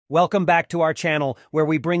Welcome back to our channel, where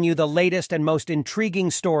we bring you the latest and most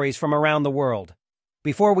intriguing stories from around the world.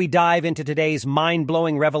 Before we dive into today's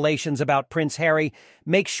mind-blowing revelations about Prince Harry,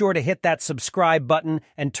 make sure to hit that subscribe button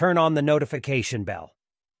and turn on the notification bell.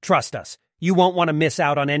 Trust us, you won't want to miss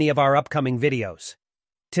out on any of our upcoming videos.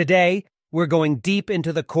 Today, we're going deep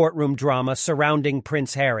into the courtroom drama surrounding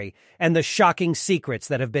Prince Harry and the shocking secrets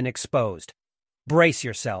that have been exposed. Brace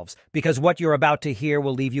yourselves, because what you're about to hear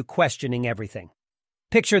will leave you questioning everything.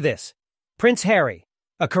 Picture this: Prince Harry,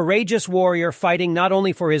 a courageous warrior fighting not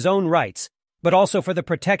only for his own rights, but also for the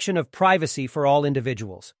protection of privacy for all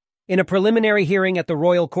individuals. In a preliminary hearing at the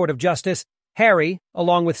Royal Court of Justice, Harry,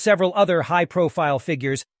 along with several other high-profile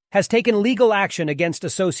figures, has taken legal action against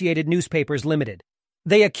Associated Newspapers Limited.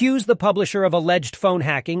 They accuse the publisher of alleged phone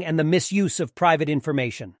hacking and the misuse of private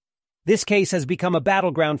information. This case has become a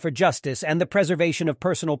battleground for justice and the preservation of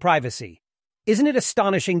personal privacy. Isn't it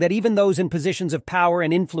astonishing that even those in positions of power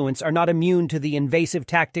and influence are not immune to the invasive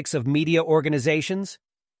tactics of media organizations?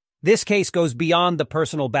 This case goes beyond the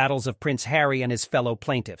personal battles of Prince Harry and his fellow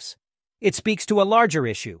plaintiffs. It speaks to a larger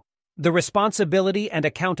issue: the responsibility and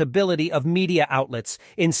accountability of media outlets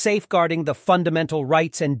in safeguarding the fundamental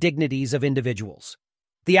rights and dignities of individuals.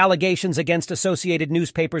 The allegations against Associated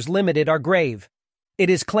Newspapers Limited are grave. It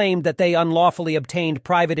is claimed that they unlawfully obtained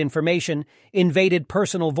private information, invaded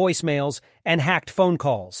personal voicemails, and hacked phone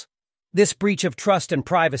calls. This breach of trust and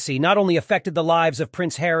privacy not only affected the lives of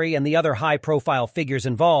Prince Harry and the other high-profile figures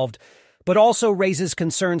involved, but also raises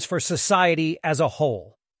concerns for society as a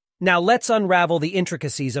whole. Now let's unravel the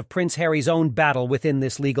intricacies of Prince Harry's own battle within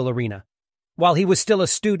this legal arena. While he was still a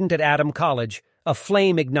student at Adam College, a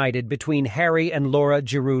flame ignited between Harry and Laura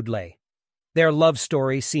Giroudley. Their love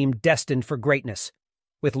story seemed destined for greatness,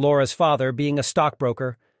 with Laura's father being a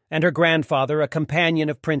stockbroker and her grandfather a companion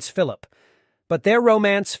of Prince Philip. But their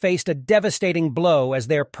romance faced a devastating blow as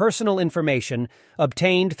their personal information,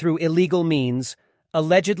 obtained through illegal means,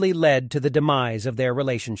 allegedly led to the demise of their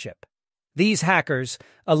relationship. These hackers,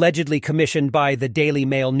 allegedly commissioned by the Daily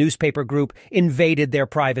Mail newspaper group, invaded their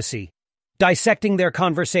privacy, dissecting their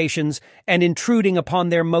conversations and intruding upon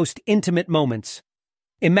their most intimate moments.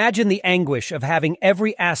 Imagine the anguish of having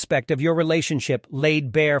every aspect of your relationship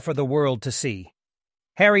laid bare for the world to see.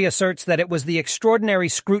 Harry asserts that it was the extraordinary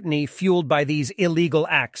scrutiny fueled by these illegal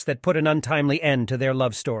acts that put an untimely end to their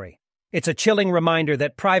love story. It's a chilling reminder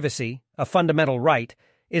that privacy, a fundamental right,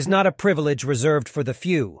 is not a privilege reserved for the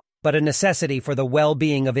few, but a necessity for the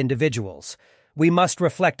well-being of individuals. We must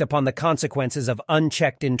reflect upon the consequences of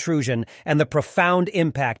unchecked intrusion and the profound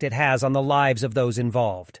impact it has on the lives of those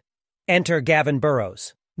involved. Enter Gavin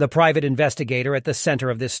Burrows, the private investigator at the center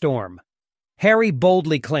of this storm. Harry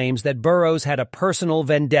boldly claims that Burrows had a personal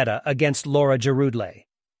vendetta against Laura Giroudley.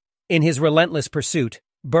 In his relentless pursuit,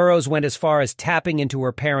 Burrows went as far as tapping into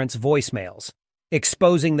her parents' voicemails,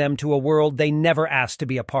 exposing them to a world they never asked to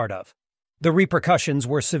be a part of. The repercussions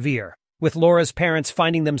were severe, with Laura's parents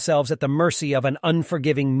finding themselves at the mercy of an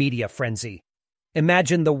unforgiving media frenzy.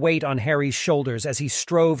 Imagine the weight on Harry's shoulders as he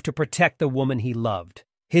strove to protect the woman he loved.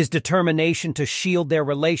 His determination to shield their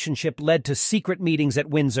relationship led to secret meetings at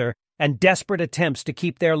Windsor and desperate attempts to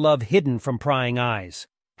keep their love hidden from prying eyes.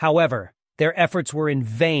 However, their efforts were in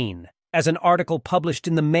vain, as an article published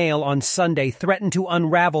in the Mail on Sunday threatened to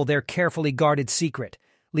unravel their carefully guarded secret,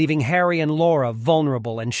 leaving Harry and Laura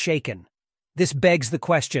vulnerable and shaken. This begs the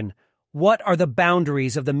question: what are the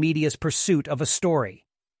boundaries of the media's pursuit of a story?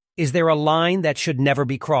 Is there a line that should never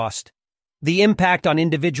be crossed? The impact on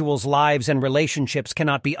individuals' lives and relationships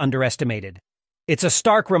cannot be underestimated. It's a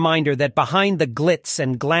stark reminder that behind the glitz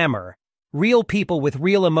and glamour, real people with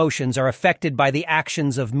real emotions are affected by the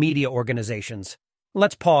actions of media organizations.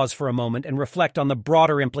 Let's pause for a moment and reflect on the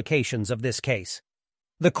broader implications of this case.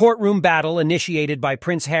 The courtroom battle initiated by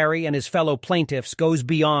Prince Harry and his fellow plaintiffs goes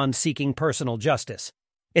beyond seeking personal justice.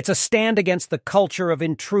 It's a stand against the culture of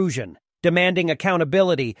intrusion, demanding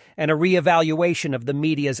accountability and a re-evaluation of the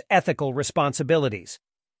media's ethical responsibilities.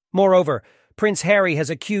 Moreover, Prince Harry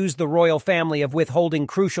has accused the royal family of withholding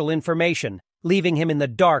crucial information, leaving him in the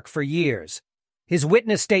dark for years. His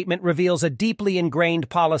witness statement reveals a deeply ingrained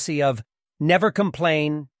policy of never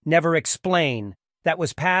complain, never explain, that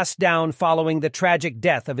was passed down following the tragic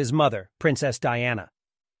death of his mother, Princess Diana.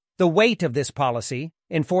 The weight of this policy,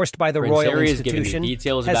 enforced by the Prince royal Harry is giving institution, new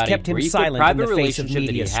details has about kept a him brief silent in private the face of relationship that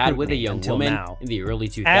media he had with a scrutiny young until woman now. in the early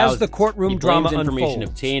 2000s. As the courtroom He drama claims information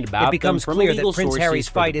unfolds, obtained about it becomes them from clear that legal Prince sources Harry's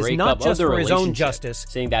for fight the is breakup not of just their for his own relationship, justice,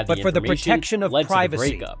 saying that but the for the information protection of led to the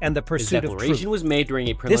privacy breakup. and the His pursuit of declaration truth. was made during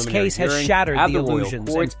a This preliminary case has hearing shattered at the the royal illusions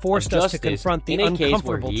court and forced of us to justice confront the in a case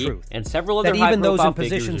where uncomfortable he truth and several other that even those in high-profile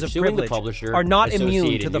figures positions are of suing the privilege publisher, are not immune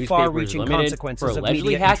Associated to the Newspapers far-reaching Limited, for consequences of allegedly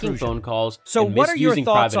media hacking intrusion. phone calls So and what are your misusing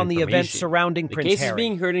thoughts private on the events information. surrounding The Prince case is Harry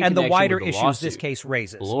being heard in and the connection wider with the issues this lawsuit. case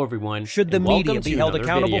raises? Hello everyone, Should the and media welcome be to held another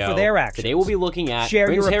accountable video. for their actions? Today we'll be looking at Share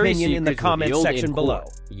Prince your Harry's opinion in the secrets comment revealed section in below.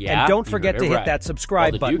 court. And don't you forget heard to it hit right. that subscribe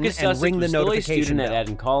While the button Duke of and Sussex ring the was still a notification student at bell,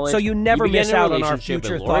 Eton College, so you never he began miss a out on our relationship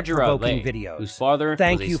future with Lord thought-provoking Gerard Lay, videos. whose father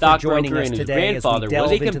Thank was a you for joining stockbroker us and whose today as we grandfather was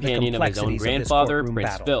delve a into the companion of his own complexities of this grandfather, courtroom Prince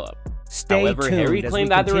battle. Philip. Stay However, tuned Harry as claimed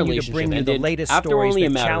we that the continue to relationship bring you the ended latest after stories only a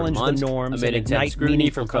that matter of challenge the months norms amid and intense ignite scrutiny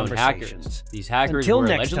meaningful from known conversations. hackers. These hackers Until were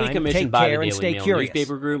next allegedly time, commissioned take by care the and Daily stay Mail curious.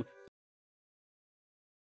 newspaper group